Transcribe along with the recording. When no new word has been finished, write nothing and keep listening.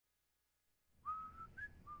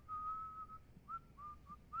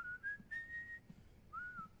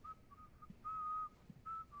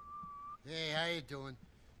Hey, how you doing?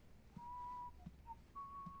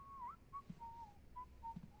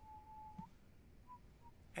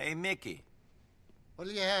 Hey, Mickey. What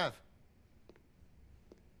do you have?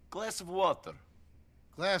 Glass of water.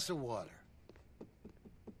 Glass of water.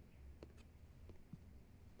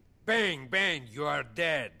 Bang, bang, you are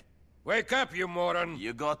dead. Wake up, you moron.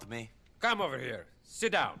 You got me. Come over here.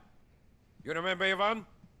 Sit down. You remember Ivan?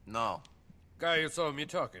 No. Guy you saw me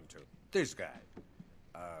talking to. This guy.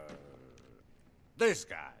 This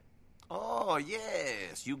guy. Oh,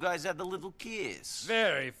 yes. You guys had a little kiss.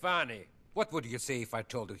 Very funny. What would you say if I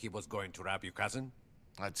told you he was going to rob your cousin?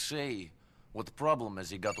 I'd say, what problem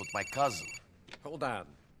has he got with my cousin? Hold on.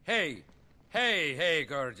 Hey,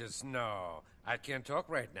 gorgeous. No, I can't talk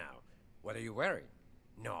right now. What are you wearing?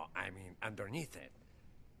 No, I mean underneath it.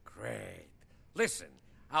 Great. Listen,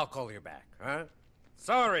 I'll call you back, huh?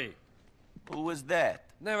 Sorry. Who was that?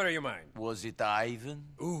 Never you mind. Was it Ivan?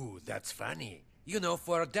 Ooh, that's funny. You know,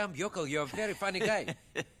 for a dumb yokel, you're a very funny guy.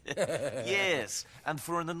 Yes, and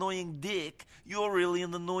for an annoying dick, you're really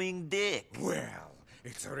an annoying dick. Well,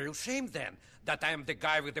 it's a real shame then that I am the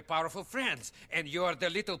guy with the powerful friends, and you're the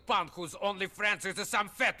little punk whose only friends is some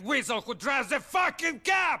fat weasel who drives the fucking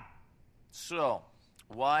cab! So,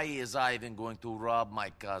 why is Ivan going to rob my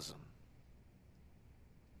cousin?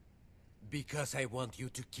 Because I want you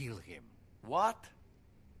to kill him. What?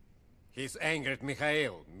 He's angry at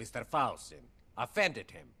Mikhail, Mr. Faustin. Offended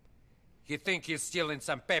him. He think he's stealing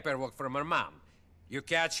some paperwork from her mom. You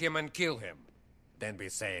catch him and kill him. Then we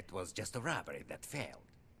say it was just a robbery that failed.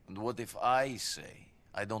 And what if I say,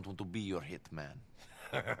 I don't want to be your hitman?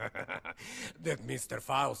 That Mr.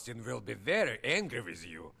 Faustin will be very angry with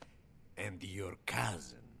you. And your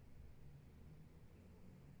cousin.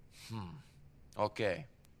 Okay.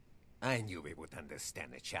 I knew we would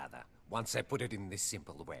understand each other once I put it in this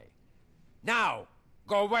simple way. Now,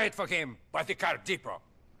 go wait for him by the car depot.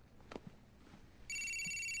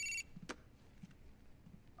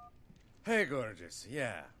 Hey, gorgeous.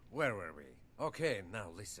 Yeah, where were we? Okay, now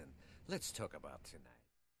listen. Let's talk about tonight.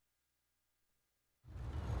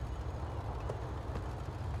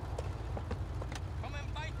 Come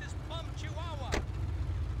and bite this bum chihuahua!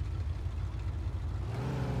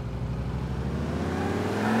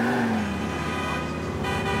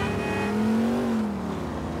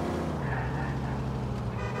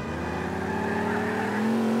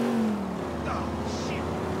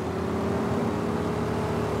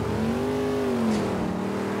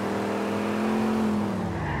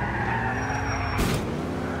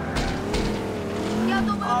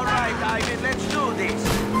 All right, Ivan, let's do this.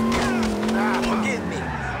 Forgive me.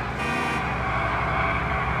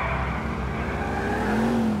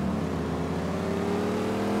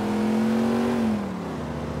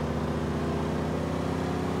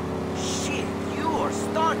 Shit, you are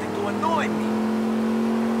starting to annoy me.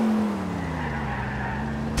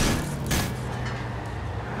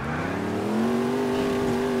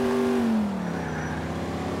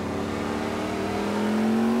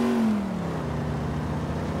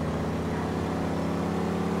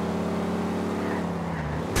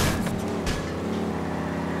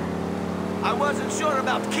 I wasn't sure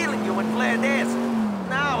about killing you when Vlad asked.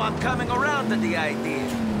 Now I'm coming around to the idea.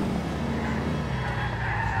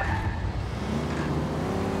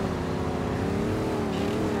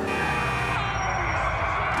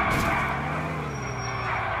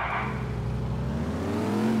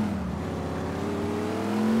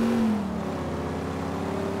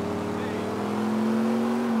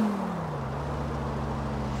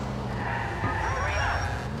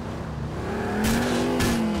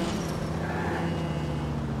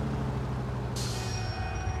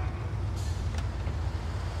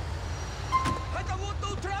 I don't want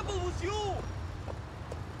no trouble with you!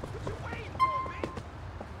 What you waiting for, man?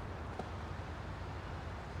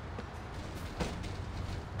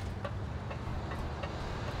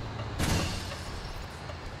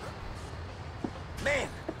 Man,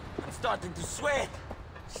 I'm starting to sweat.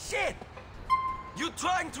 Shit! You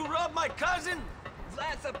trying to rob my cousin?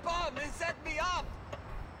 Vlad's a bum! He set me up!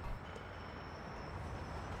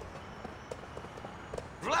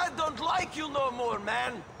 Vlad don't like you no more,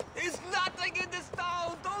 man. There's nothing in this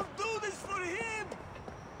town! Don't do this for him!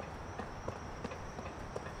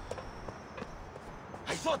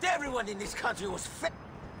 I thought everyone in this country was fat.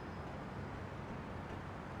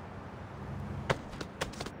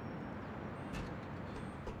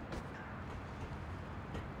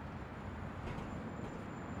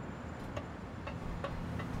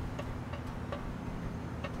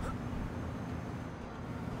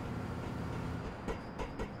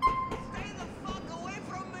 Stay the fuck away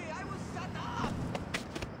from me! I was set up!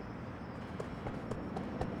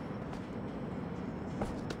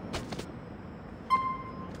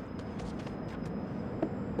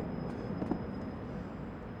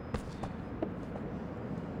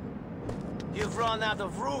 You've run out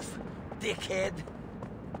of roof, dickhead.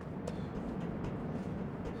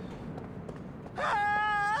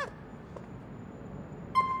 Ah!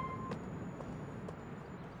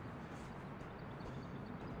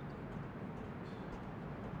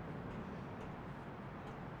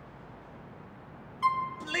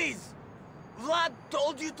 Please! Vlad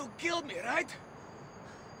told you to kill me, right?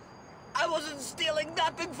 I wasn't stealing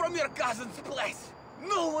nothing from your cousin's place.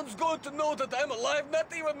 No one's going to know that I'm alive, not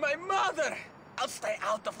even my mother. I'll stay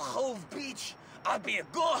out of Hove Beach. I'll be a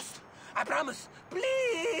ghost. I promise.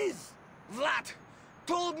 Please! Vlad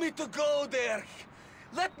told me to go there.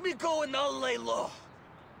 Let me go and I'll lay low.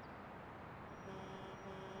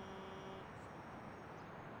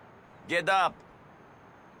 Get up.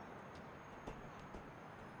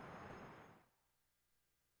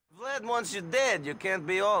 Vlad wants you dead. You can't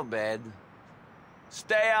be all bad.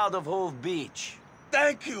 Stay out of Hove Beach.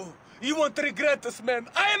 Thank you. You won't regret this, man.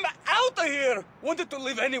 I'm out of here! Wanted to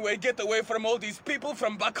live anyway, get away from all these people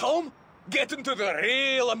from back home. Get into the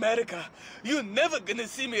real America. You're never gonna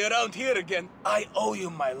see me around here again. I owe you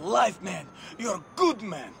my life, man. You're a good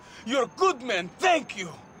man. You're a good man. Thank you.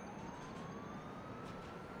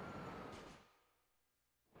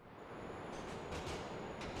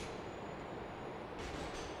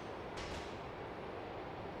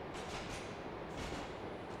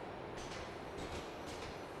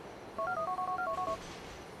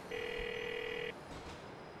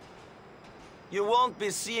 You won't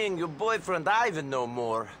be seeing your boyfriend Ivan no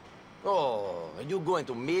more. Oh, are you going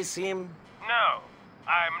to miss him? No,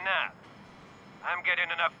 I'm not. I'm getting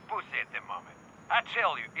enough pussy at the moment. I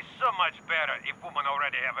tell you, it's so much better if women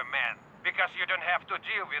already have a man, because you don't have to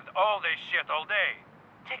deal with all this shit all day.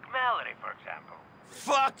 Take Mallory, for example.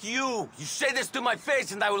 Fuck you! You say this to my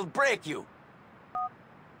face and I will break you.